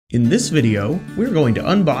In this video, we're going to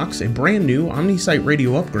unbox a brand new OmniSite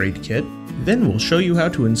Radio Upgrade Kit, then we'll show you how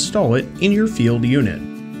to install it in your field unit.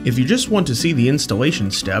 If you just want to see the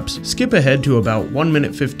installation steps, skip ahead to about 1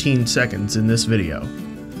 minute 15 seconds in this video.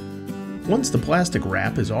 Once the plastic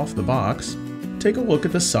wrap is off the box, take a look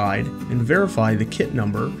at the side and verify the kit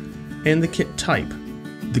number and the kit type.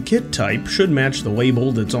 The kit type should match the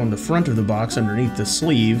label that's on the front of the box underneath the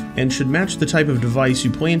sleeve and should match the type of device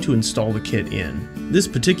you plan to install the kit in. This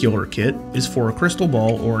particular kit is for a crystal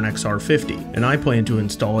ball or an XR50, and I plan to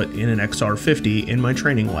install it in an XR50 in my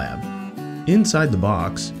training lab. Inside the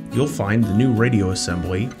box, you'll find the new radio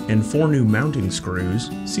assembly and 4 new mounting screws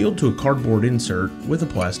sealed to a cardboard insert with a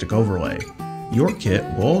plastic overlay. Your kit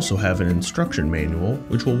will also have an instruction manual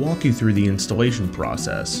which will walk you through the installation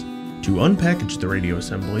process. To unpackage the radio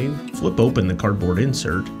assembly, flip open the cardboard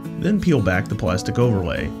insert, then peel back the plastic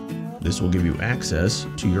overlay. This will give you access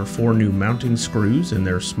to your 4 new mounting screws in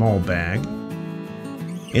their small bag,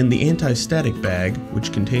 and the anti-static bag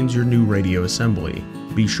which contains your new radio assembly.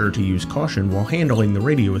 Be sure to use caution while handling the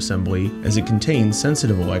radio assembly as it contains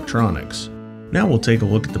sensitive electronics. Now we'll take a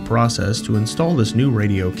look at the process to install this new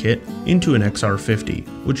radio kit into an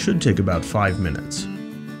XR50, which should take about 5 minutes.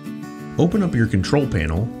 Open up your control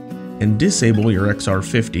panel and disable your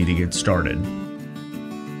XR50 to get started.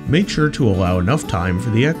 Make sure to allow enough time for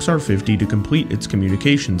the XR50 to complete its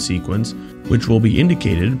communication sequence, which will be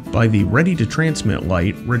indicated by the ready to transmit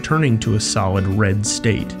light returning to a solid red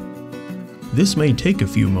state. This may take a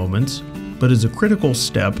few moments, but is a critical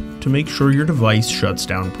step to make sure your device shuts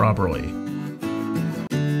down properly.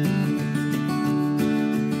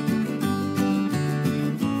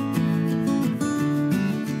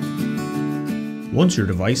 Once your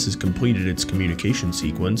device has completed its communication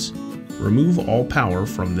sequence, remove all power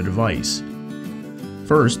from the device.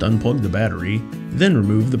 First, unplug the battery, then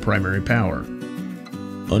remove the primary power.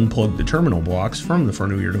 Unplug the terminal blocks from the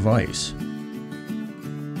front of your device.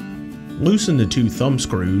 Loosen the 2 thumb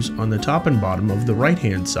screws on the top and bottom of the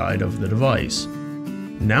right-hand side of the device.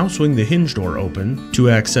 Now swing the hinge door open to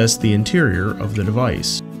access the interior of the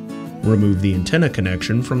device. Remove the antenna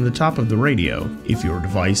connection from the top of the radio. If your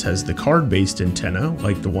device has the card-based antenna,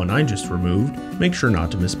 like the one I just removed, make sure not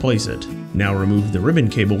to misplace it. Now remove the ribbon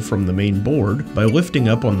cable from the main board by lifting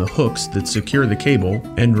up on the hooks that secure the cable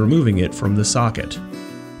and removing it from the socket.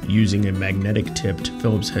 Using a magnetic-tipped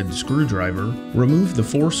Phillips head screwdriver, remove the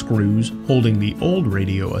 4 screws holding the old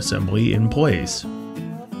radio assembly in place.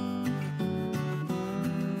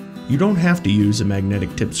 You don't have to use a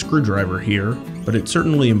magnetic-tipped screwdriver here, but it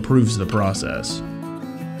certainly improves the process.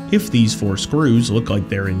 If these 4 screws look like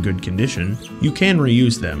they're in good condition, you can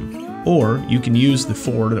reuse them, or you can use the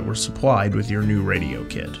 4 that were supplied with your new radio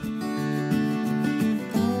kit.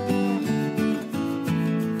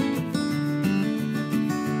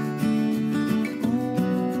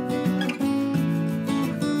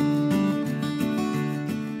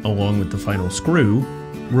 Along with the final screw,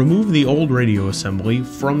 remove the old radio assembly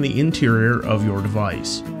from the interior of your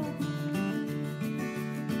device.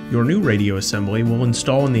 Your new radio assembly will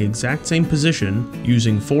install in the exact same position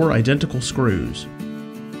using 4 identical screws.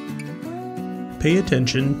 Pay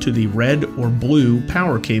attention to the red or blue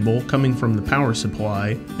power cable coming from the power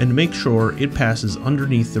supply and make sure it passes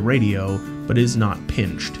underneath the radio but is not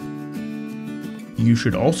pinched. You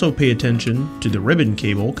should also pay attention to the ribbon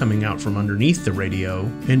cable coming out from underneath the radio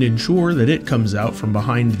and ensure that it comes out from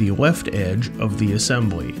behind the left edge of the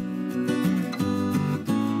assembly.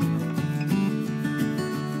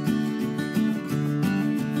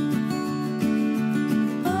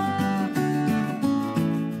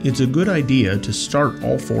 It's a good idea to start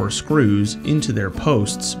all 4 screws into their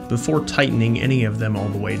posts before tightening any of them all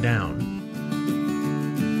the way down.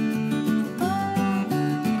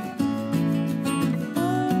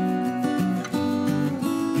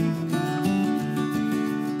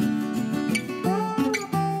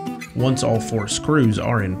 Once all 4 screws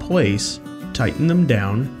are in place, tighten them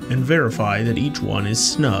down and verify that each one is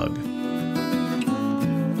snug.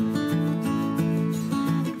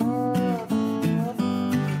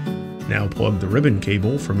 Now plug the ribbon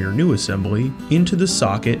cable from your new assembly into the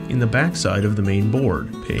socket in the backside of the main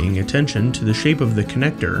board, paying attention to the shape of the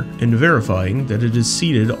connector and verifying that it is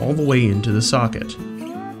seated all the way into the socket.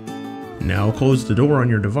 Now close the door on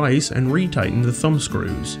your device and retighten the thumb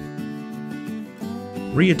screws.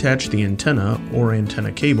 Reattach the antenna or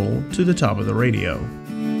antenna cable to the top of the radio.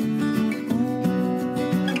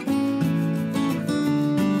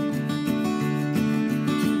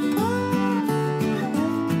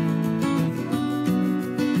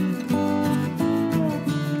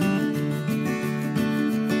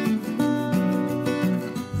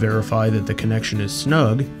 verify that the connection is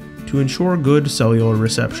snug to ensure good cellular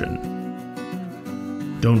reception.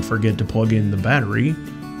 Don't forget to plug in the battery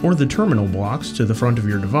or the terminal blocks to the front of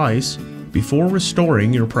your device before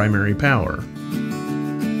restoring your primary power.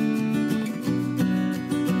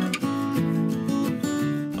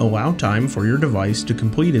 Allow time for your device to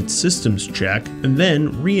complete its systems check and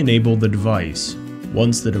then re-enable the device.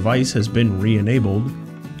 Once the device has been re-enabled,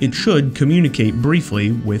 it should communicate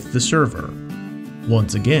briefly with the server.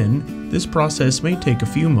 Once again, this process may take a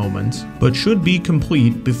few moments, but should be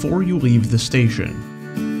complete before you leave the station.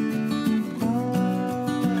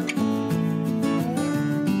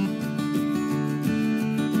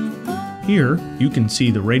 Here, you can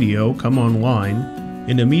see the radio come online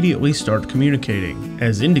and immediately start communicating,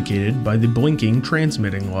 as indicated by the blinking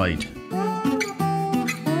transmitting light.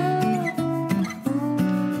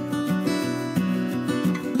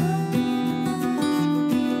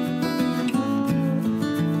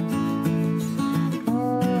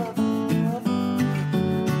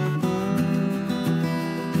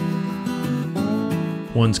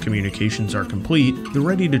 Once communications are complete, the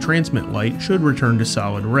ready to transmit light should return to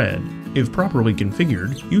solid red. If properly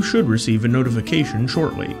configured, you should receive a notification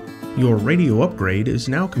shortly. Your radio upgrade is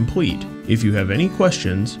now complete. If you have any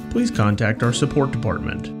questions, please contact our support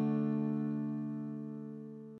department.